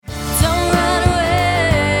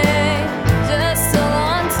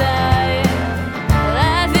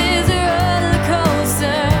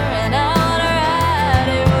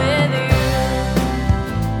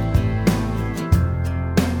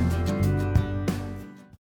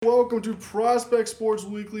welcome to Prospect Sports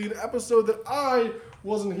Weekly, an episode that I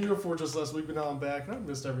wasn't here for just last week, but now I'm back, and I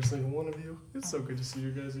missed every single one of you. It's so good to see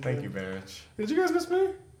you guys again. Thank you, Barrich. Did you guys miss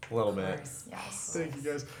me? A little bit. Yes. Thank you,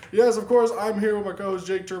 guys. Yes, of course, I'm here with my co-host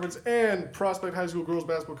Jake Turbans and Prospect High School girls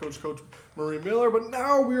basketball coach Marie Miller, but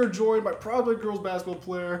now we are joined by Prospect girls basketball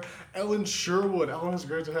player Ellen Sherwood. Ellen, it's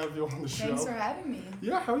great to have you on the show. Thanks for having me.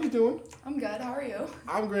 Yeah, how are you doing? I'm good. How are you?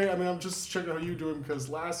 I'm great. I mean, I'm just checking how you're doing because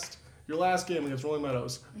your last game against Rolling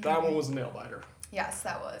Meadows, that one was a nail biter. Yes,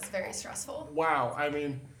 that was very stressful. Wow. I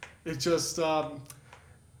mean, it just,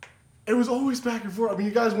 it was always back and forth. I mean,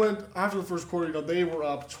 you guys went, after the first quarter, they were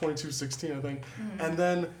up 22-16, I think. And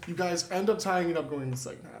then you guys end up tying it up going in the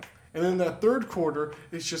second half. And then that third quarter,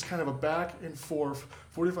 it's just kind of a back and forth,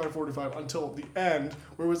 45-45, until the end,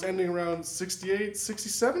 where it was ending around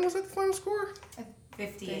 68-67. Was that the final score?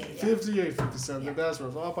 58. 58-57. Yeah. That's right. It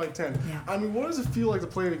was off by 10. Yeah. I mean, what does it feel like to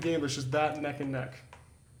play in a game that's just that neck and neck?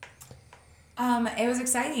 It was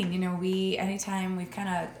exciting. You know, anytime we've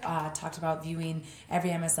kind of talked about viewing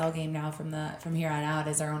every MSL game now from here on out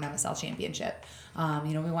as our own MSL championship.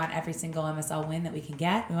 You know, we want every single MSL win that we can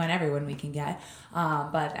get. We want every win we can get.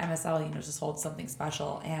 But MSL, you know, just holds something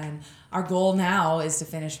special. And our goal now is to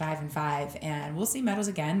finish 5-5. And we'll see Meadows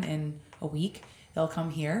again in a week. They'll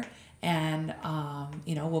come here. And,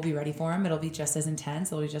 you know, we'll be ready for them. It'll be just as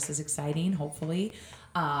intense. It'll be just as exciting, hopefully.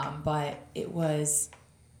 But it was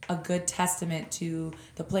a good testament to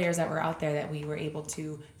the players that were out there that we were able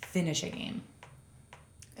to finish a game.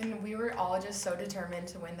 And we were all just so determined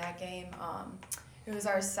to win that game. It was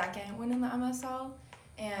our second win in the MSL,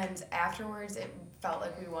 and afterwards it felt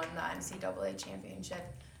like we won the NCAA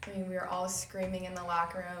championship. I mean, we were all screaming in the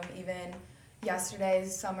locker room. Even yesterday,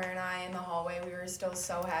 Summer and I in the hallway, we were still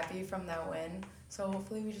so happy from that win. So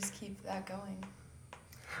hopefully we just keep that going.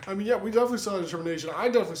 I mean, yeah, we definitely saw the determination. I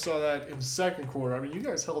definitely saw that in the second quarter. I mean, you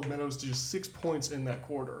guys held Meadows to just 6 points in that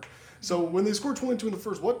quarter. So when they scored 22 in the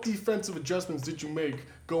first, what defensive adjustments did you make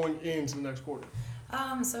going into the next quarter?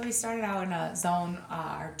 So we started out in a zone,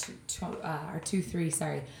 our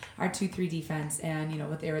 2-3 defense, and you know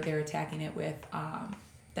what they were attacking it with.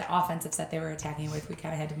 The offensive set they were attacking with, we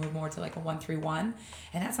kind of had to move more to like a 1-3-1,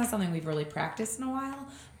 and that's not something we've really practiced in a while.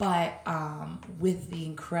 But with the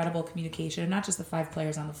incredible communication, not just the 5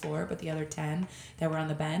 players on the floor, but the other 10 that were on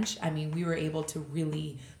the bench, I mean, we were able to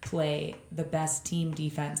really play the best team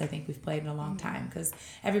defense I think we've played in a long time because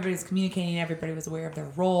everybody was communicating, everybody was aware of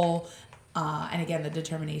their role, and again, the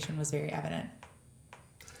determination was very evident.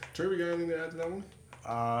 Trey, you got anything to add to that one?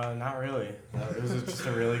 Not really. It was just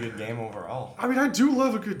a really good game overall. I mean, I do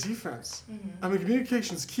love a good defense. I mean,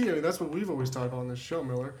 communication's key. I mean, that's what we've always talked about on this show,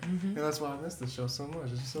 Miller. And that's why I miss this show so much.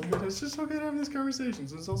 It's just so good. It's just so good having these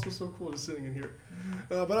conversations. It's also so cool just sitting in here.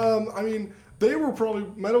 I mean,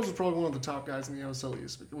 Meadows was probably one of the top guys in the MSL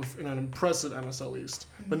East, in an impressive MSL East.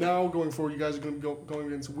 But now, going forward, you guys are going to be going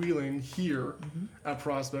against Wheeling here at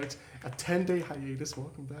Prospect. A 10-day hiatus.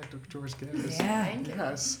 Welcome back, Dr. George Gaddis. Yeah. Thank you.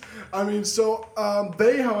 Yes. I mean, so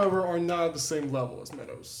they, however, are not at the same level as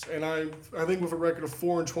Meadows. And I think with a record of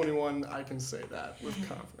 4-21, I can say that with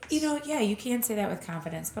confidence. You know, yeah, you can say that with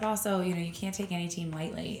confidence, but also, you know, you can't take any team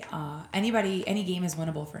lightly. Any game is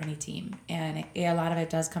winnable for any team. And a lot of it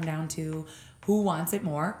does come down to who wants it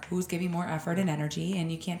more, who's giving more effort and energy,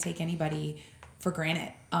 and you can't take anybody for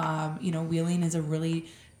granted. You know, Wheeling is a really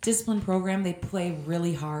disciplined program. They play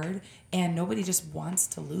really hard, and nobody just wants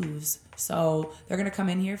to lose. So they're going to come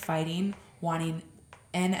in here fighting, wanting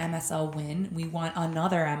an MSL win. We want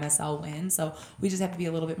another MSL win. So we just have to be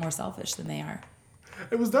a little bit more selfish than they are.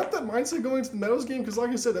 And was that mindset going into the Meadows game? Because like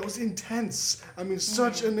I said, that was intense. I mean,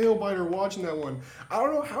 such a nail-biter watching that one. I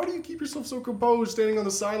don't know, how do you keep yourself so composed standing on the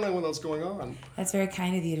sideline when that's going on? That's very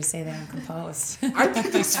kind of you to say that I'm composed. I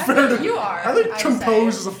think it's fair to... You are. I think I'd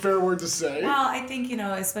composed say. is a fair word to say. Well, I think, you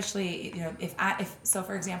know, especially, you know,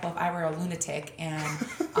 for example, if I were a lunatic and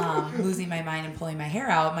losing my mind and pulling my hair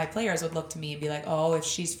out, my players would look to me and be like, oh, if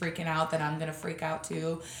she's freaking out, then I'm going to freak out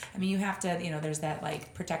too. I mean, you have to, you know, there's that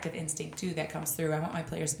like protective instinct too that comes through. I want my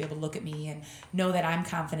players to be able to look at me and know that I'm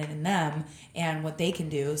confident in them and what they can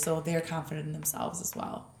do, so they're confident in themselves as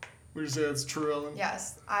well. Would you say that's true, Ellen?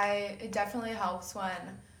 Yes, it definitely helps when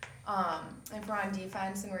if we're on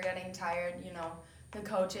defense and we're getting tired, you know, the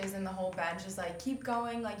coaches and the whole bench is like, keep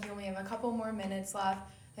going, like you only have a couple more minutes left,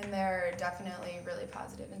 and they're definitely really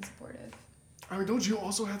positive and supportive. I mean, don't you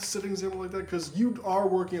also have to set an example like that? Because you are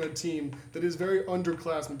working on a team that is very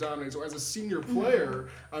underclassmen dominated. So as a senior player,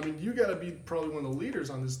 I mean, you got to be probably one of the leaders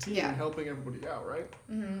on this team and helping everybody out, right?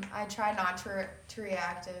 I try not to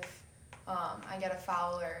react if I get a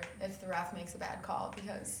foul or if the ref makes a bad call,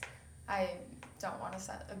 because don't want to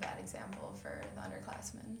set a bad example for the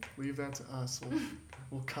underclassmen. Leave that to us.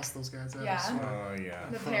 We'll cuss those guys out. Yeah. I swear. Oh, yeah.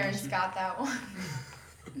 The promise parents you. got that one.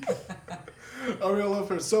 I love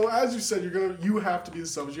her. So as you said, you have to be the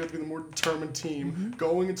selfish. You have to be the more determined team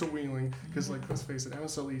going into Wheeling because, like, let's face it,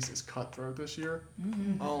 MSL East is cutthroat this year.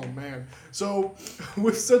 Oh man. So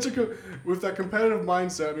with with that competitive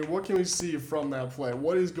mindset, I mean, what can we see from that play?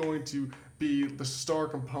 What is going to be the star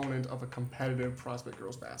component of a competitive Prospect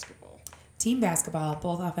girls basketball? Team basketball,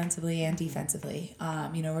 both offensively and defensively.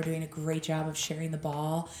 We're doing a great job of sharing the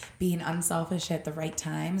ball, being unselfish at the right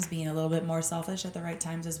times, being a little bit more selfish at the right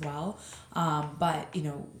times as well. But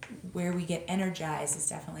where we get energized is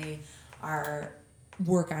definitely our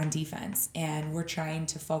work on defense. And we're trying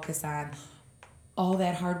to focus on all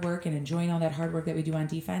that hard work and enjoying all that hard work that we do on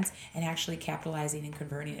defense and actually capitalizing and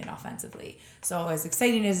converting it offensively. So as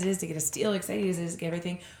exciting as it is to get a steal, exciting as it is to get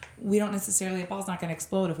everything, we don't necessarily, the ball's not going to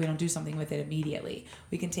explode if we don't do something with it immediately.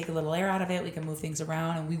 We can take a little air out of it, we can move things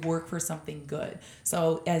around, and we work for something good.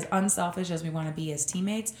 So as unselfish as we want to be as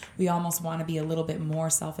teammates, we almost want to be a little bit more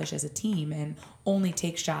selfish as a team and only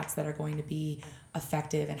take shots that are going to be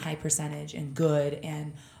effective and high percentage and good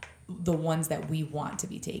and the ones that we want to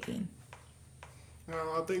be taking.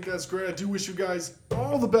 I think that's great. I do wish you guys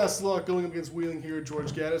all the best luck going up against Wheeling here at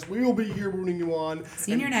George Gaddis. We will be here rooting you on.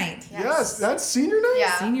 Senior night. Yes, that's senior night?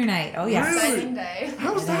 Yeah. Senior night. Oh, yes. Really? Exciting day.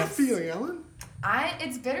 How's that Yes. feeling, Ellen?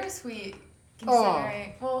 It's bittersweet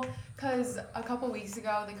considering, because a couple weeks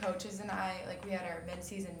ago, the coaches and I, we had our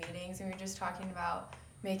mid-season meetings, and we were just talking about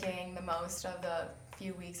making the most of the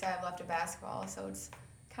few weeks I have left of basketball, so it's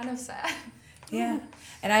kind of sad. Yeah,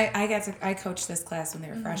 and I coached this class when they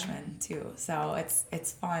were freshmen too, so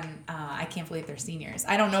it's fun. I can't believe they're seniors.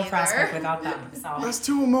 I don't know Either. Prospect without them. So That's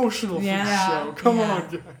too emotional for Yeah. the show. Come Yeah. on,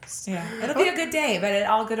 guys. yeah, it'll be a good day, but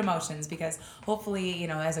all good emotions because hopefully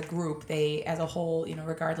as a group, they as a whole,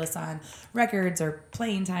 regardless on records or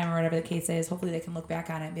playing time or whatever the case is, hopefully they can look back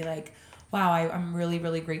on it and be like, wow, I'm really,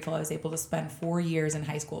 really grateful I was able to spend 4 years in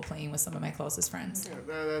high school playing with some of my closest friends.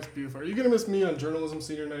 Yeah, that's beautiful. Are you going to miss me on journalism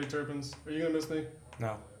senior night at Turpins? Are you going to miss me?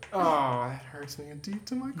 No. Oh, that hurts me deep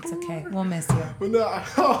to my core. It's okay. We'll miss you. But no,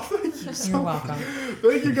 thank you so You're much. welcome.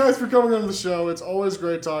 Thank you guys for coming on the show. It's always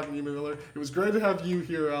great talking to you, Miller. It was great to have you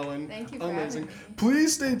here, Ellen. Thank you for Amazing. having me.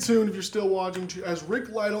 Please stay tuned if you're still watching as Rick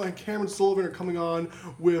Lytle and Cameron Sullivan are coming on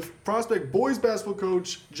with Prospect boys basketball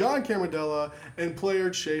coach John Camarudella and player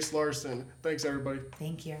Chase Larson. Thanks, everybody.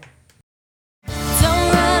 Thank you. Don't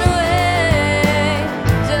run away,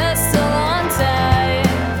 just a long time.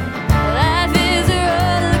 Life is a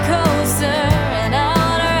roller coaster, and I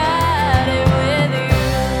wanna ride it with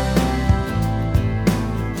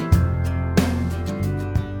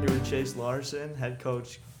you. Here with Chase Larson, head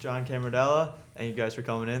coach John Camarudella. Thank you guys for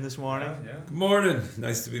coming in this morning. Good morning.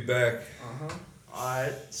 Nice to be back. All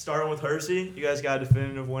right, starting with Hersey, you guys got a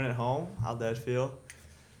definitive win at home. How'd that feel?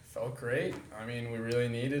 Felt great. I mean, we really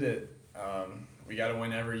needed it. We got to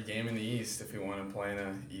win every game in the East if we want to play in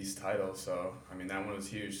an East title. So, I mean, that one was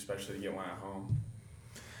huge, especially to get one at home.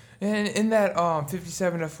 And in that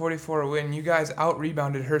 57-44 win, you guys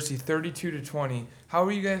out-rebounded Hersey 32-20. How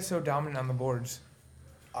were you guys so dominant on the boards?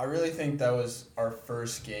 I really think that was our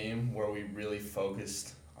first game where we really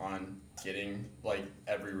focused on getting,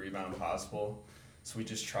 every rebound possible. So we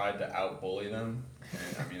just tried to out-bully them,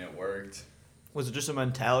 and, I mean, it worked. Was it just a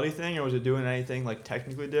mentality thing, or was it doing anything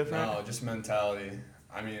technically different? No, just mentality.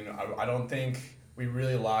 I mean, I don't think we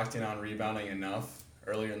really locked in on rebounding enough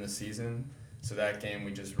earlier in the season. So that game,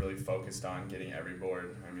 we just really focused on getting every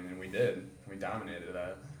board. I mean, and we did. We dominated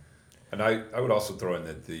that. And I would also throw in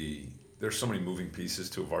that there's so many moving pieces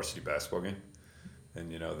to a varsity basketball game.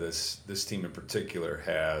 And, this team in particular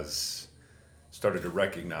has started to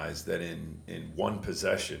recognize that in one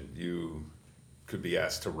possession, you could be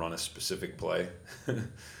asked to run a specific play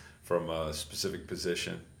from a specific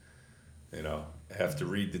position, have to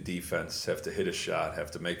read the defense, have to hit a shot,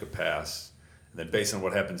 have to make a pass, and then based on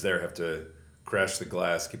what happens there, have to crash the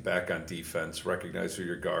glass, get back on defense, recognize who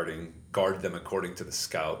you're guarding, guard them according to the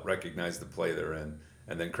scout, recognize the play they're in,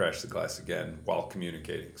 and then crash the glass again while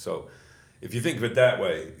communicating. So if you think of it that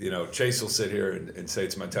way, Chase will sit here and say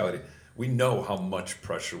it's mentality. We know how much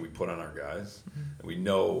pressure we put on our guys, and we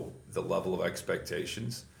know the level of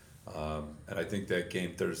expectations. And I think that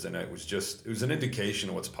game Thursday night it was an indication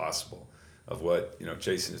of what's possible, of what,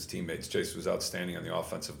 Chase and his teammates. Chase was outstanding on the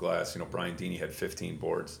offensive glass. Brian Deeney had 15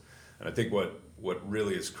 boards. And I think what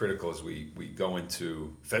really is critical as we go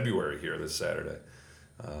into February here this Saturday,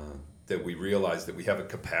 that we realize that we have a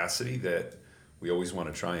capacity that we always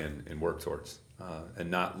want to try and work towards,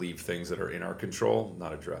 and not leave things that are in our control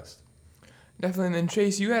not addressed. Definitely. And then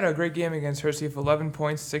Chase, you had a great game against Hershey with 11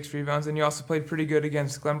 points, 6 rebounds, and you also played pretty good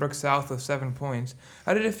against Glenbrook South with 7 points.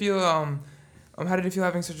 How did it feel? How did it feel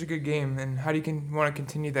having such a good game, and how do you want to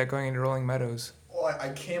continue that going into Rolling Meadows? Well, I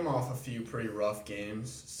came off a few pretty rough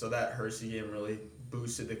games, so that Hershey game really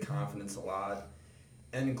boosted the confidence a lot.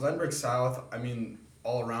 And Glenbrook South, I mean,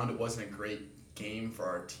 all around it wasn't a great game for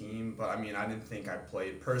our team, but I mean, I didn't think I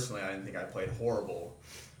played horrible.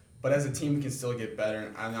 But as a team, we can still get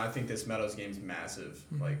better, and I think this Meadows game is massive.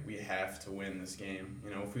 Mm-hmm. Like, we have to win this game.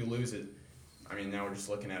 You know, if we lose it, I mean, now we're just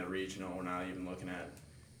looking at a regional. We're not even looking at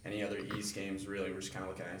any other East games, really. We're just kind of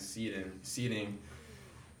looking at seeding.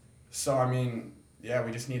 So, I mean, yeah,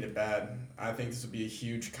 we just need it bad. I think this would be a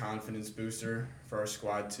huge confidence booster for our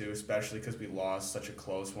squad, too, especially because we lost such a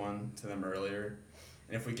close one to them earlier.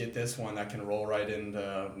 And if we get this one, that can roll right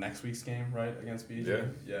into next week's game, right, against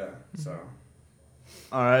BJ? Yeah, so...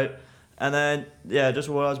 All right. And then, yeah, just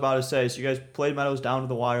what I was about to say. So you guys played Meadows down to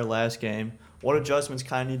the wire last game. What adjustments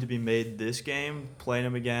kind of need to be made this game, playing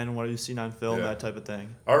them again? What have you seen on film, that type of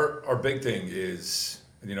thing? Our big thing is,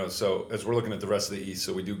 you know, so as we're looking at the rest of the East,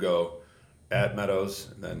 so we do go at Meadows,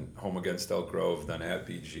 and then home against Elk Grove, then at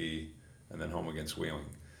BG, and then home against Wheeling.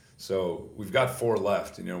 So we've got 4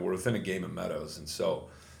 left, and, you know, we're within a game of Meadows. And so,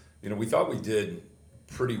 you know, we thought we did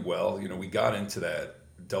pretty well. You know, we got into that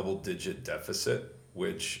double-digit deficit,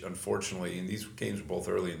 which unfortunately, in these games were both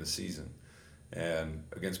early in the season, and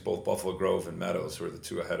against both Buffalo Grove and Meadows, who are the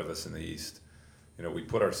 2 ahead of us in the East, you know, we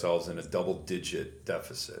put ourselves in a double-digit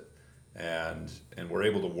deficit, and we're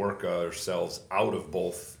able to work ourselves out of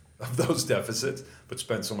both of those deficits, but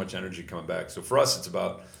spend so much energy coming back. So for us, it's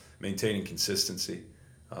about maintaining consistency.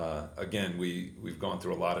 Again, we've gone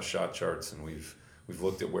through a lot of shot charts, and we've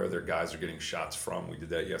looked at where their guys are getting shots from. We did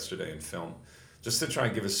that yesterday in film, just to try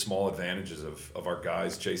and give us small advantages of our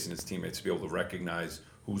guys chasing his teammates, to be able to recognize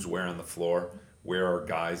who's where on the floor, where are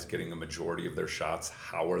guys getting the majority of their shots,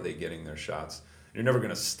 how are they getting their shots. You're never going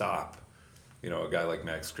to stop, you know, a guy like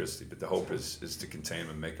Max Christie, but the hope is to contain him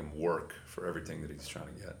and make him work for everything that he's trying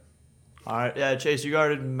to get. All right. Yeah, Chase, you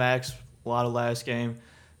guarded Max a lot of last game.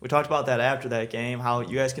 We talked about that after that game, how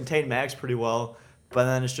you guys contained Max pretty well, but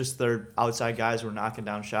then it's just their outside guys who were knocking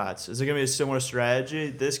down shots. Is it going to be a similar strategy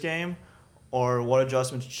this game? Or what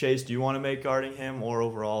adjustments, Chase, do you want to make guarding him, or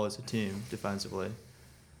overall as a team defensively?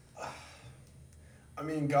 I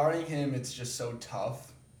mean, guarding him, it's just so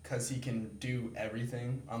tough because he can do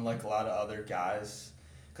everything, unlike a lot of other guys.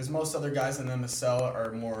 Because most other guys in MSL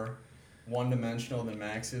are more one-dimensional than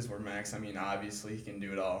Max is, where Max, I mean, obviously he can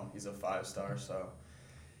do it all. He's a 5-star, so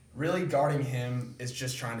really guarding him is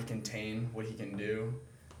just trying to contain what he can do.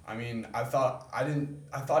 I mean, I thought I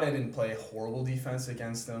didn't play horrible defense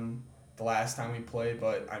against him the last time we played,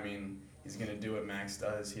 but I mean, he's gonna do what Max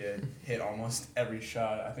does. He hit almost every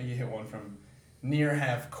shot. I think he hit one from near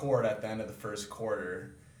half court at the end of the first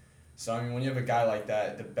quarter. So I mean, when you have a guy like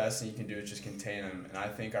that, the best thing you can do is just contain him. And I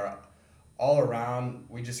think our all around,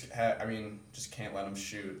 we just can't let them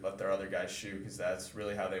shoot. Let their other guys shoot, because that's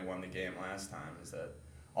really how they won the game last time. Is that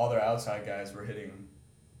all their outside guys were hitting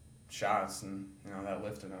shots, and you know that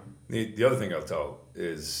lifted them. The other thing I'll tell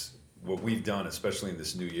is what we've done, especially in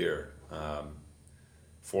this new year,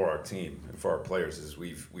 for our team and for our players, is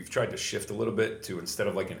we've tried to shift a little bit to, instead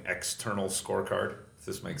of like an external scorecard, if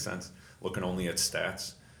this makes sense, looking only at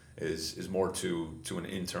stats, is more to an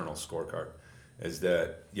internal scorecard. Is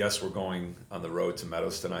that, yes, we're going on the road to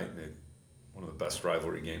Meadows tonight, one of the best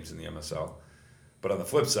rivalry games in the MSL, but on the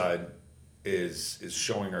flip side is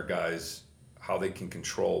showing our guys how they can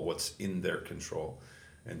control what's in their control.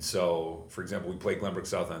 And so, for example, we played Glenbrook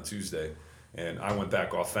South on Tuesday, and I went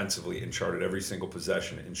back offensively and charted every single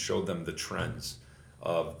possession and showed them the trends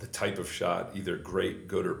of the type of shot, either great,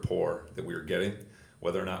 good, or poor, that we were getting,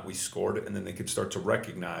 whether or not we scored, and then they could start to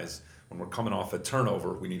recognize when we're coming off a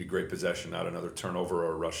turnover, we need a great possession, not another turnover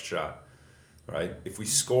or a rushed shot, right? If we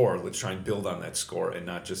score, let's try and build on that score and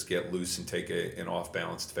not just get loose and take an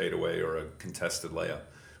off-balanced fadeaway or a contested layup,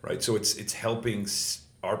 right? So it's helping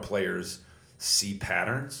our players see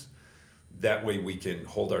patterns. That way we can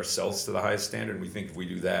hold ourselves to the highest standard, and we think if we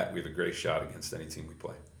do that, we have a great shot against any team we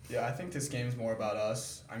play. Yeah, I think this game is more about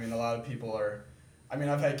us. I mean, a lot of people are... I mean,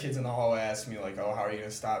 I've had kids in the hallway ask me, like, oh, how are you going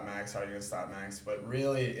to stop Max? How are you going to stop Max? But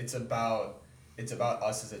really, it's about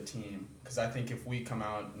us as a team. Because I think if we come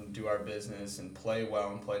out and do our business and play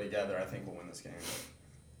well and play together, I think we'll win this game.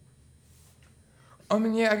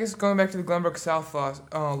 Yeah, I guess going back to the Glenbrook South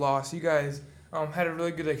loss, you guys had a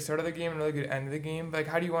really good start of the game and a really good end of the game.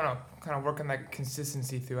 How do you want to kind of work on that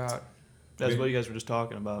consistency throughout? That's what you guys were just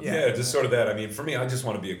talking about. Yeah, just sort of that. I mean, for me, I just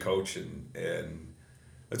want to be a coach, and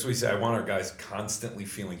that's what we say. I want our guys constantly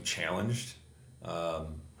feeling challenged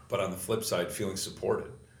But on the flip side, feeling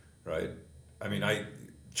supported, right? I mean,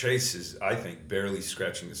 Chase is, I think, barely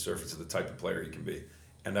scratching the surface of the type of player he can be.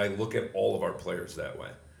 And I look at all of our players that way,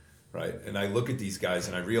 right? And I look at these guys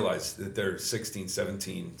and I realize that they're 16,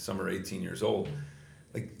 17, some are 18 years old.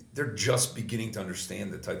 Like, they're just beginning to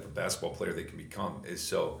understand the type of basketball player they can become. Is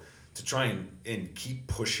so to try and keep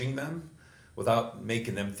pushing them without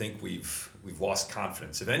making them think we've lost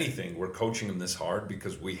confidence. If anything, we're coaching them this hard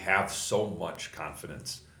because we have so much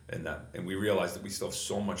confidence in them, and we realize that we still have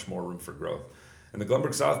so much more room for growth. And the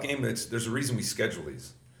Glenbrook South game, there's a reason we schedule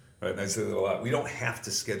these, right? And I say that a lot. We don't have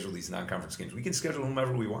to schedule these non-conference games. We can schedule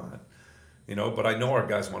whomever we want, but I know our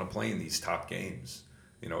guys want to play in these top games,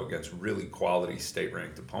 against really quality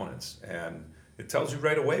state-ranked opponents. And it tells you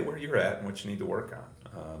right away where you're at and what you need to work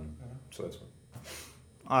on. So that's what.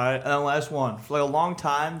 All right, and then last one. For like a long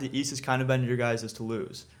time, the East has kind of been your guys' to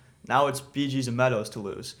lose. Now it's BG's and Meadows to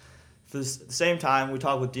lose. For the same time, we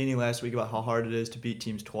talked with Deanie last week about how hard it is to beat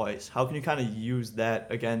teams twice. How can you kind of use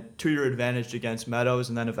that, again, to your advantage against Meadows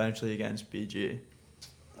and then eventually against BG?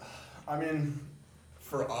 I mean,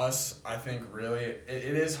 for us, I think really it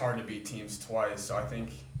is hard to beat teams twice. So I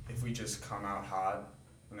think if we just come out hot,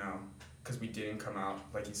 because we didn't come out,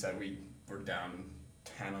 like you said, we were down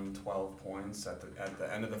 10 and 12 points at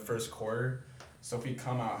the end of the first quarter. So if we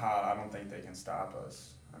come out hot, I don't think they can stop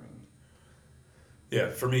us. I mean, yeah,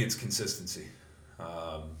 for me, it's consistency.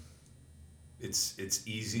 It's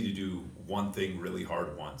easy to do one thing really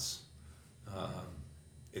hard once.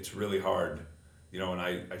 It's really hard, and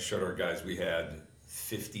I showed our guys we had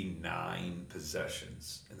 59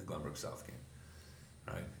 possessions in the Glenbrook South game,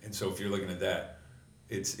 right? And so if you're looking at that,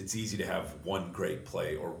 it's easy to have one great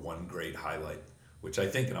play or one great highlight, which I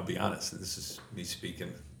think, and I'll be honest, and this is me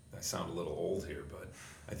speaking, I sound a little old here, but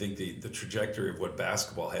I think the trajectory of what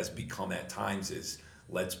basketball has become at times is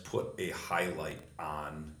let's put a highlight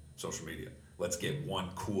on social media. Let's get one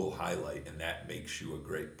cool highlight, and that makes you a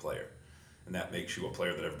great player. And that makes you a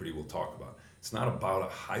player that everybody will talk about. It's not about a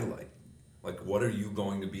highlight. Like, what are you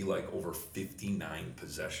going to be like over 59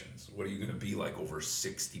 possessions? What are you going to be like over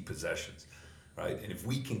 60 possessions, right? And if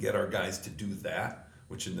we can get our guys to do that,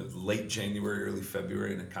 which in the late January, early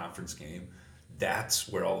February in a conference game, that's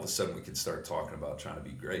where all of a sudden we can start talking about trying to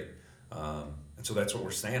be great. And so that's what we're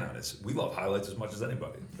staying on. Is we love highlights as much as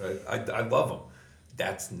anybody, right? I love them.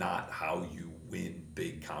 That's not how you win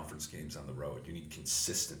big conference games on the road. You need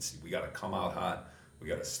consistency. We got to come out hot. We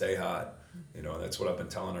got to stay hot. And that's what I've been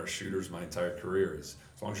telling our shooters my entire career is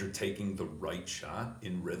as long as you're taking the right shot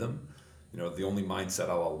in rhythm, the only mindset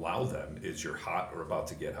I'll allow them is you're hot or about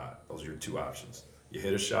to get hot. Those are your two options. You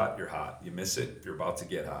hit a shot, you're hot. You miss it, you're about to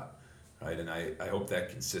get hot. Right? And I hope that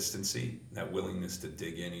consistency, that willingness to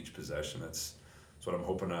dig in each possession, that's what I'm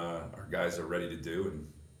hoping our guys are ready to do. And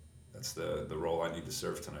that's the role I need to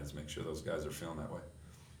serve tonight, is make sure those guys are feeling that way.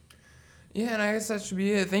 Yeah, and I guess that should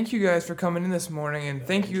be it. Thank you guys for coming in this morning, and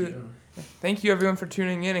thank you everyone for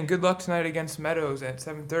tuning in, and good luck tonight against Meadows at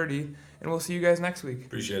 7:30, and we'll see you guys next week.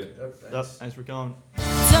 Appreciate it. Yep, thanks for coming.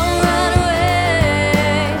 Don't run away.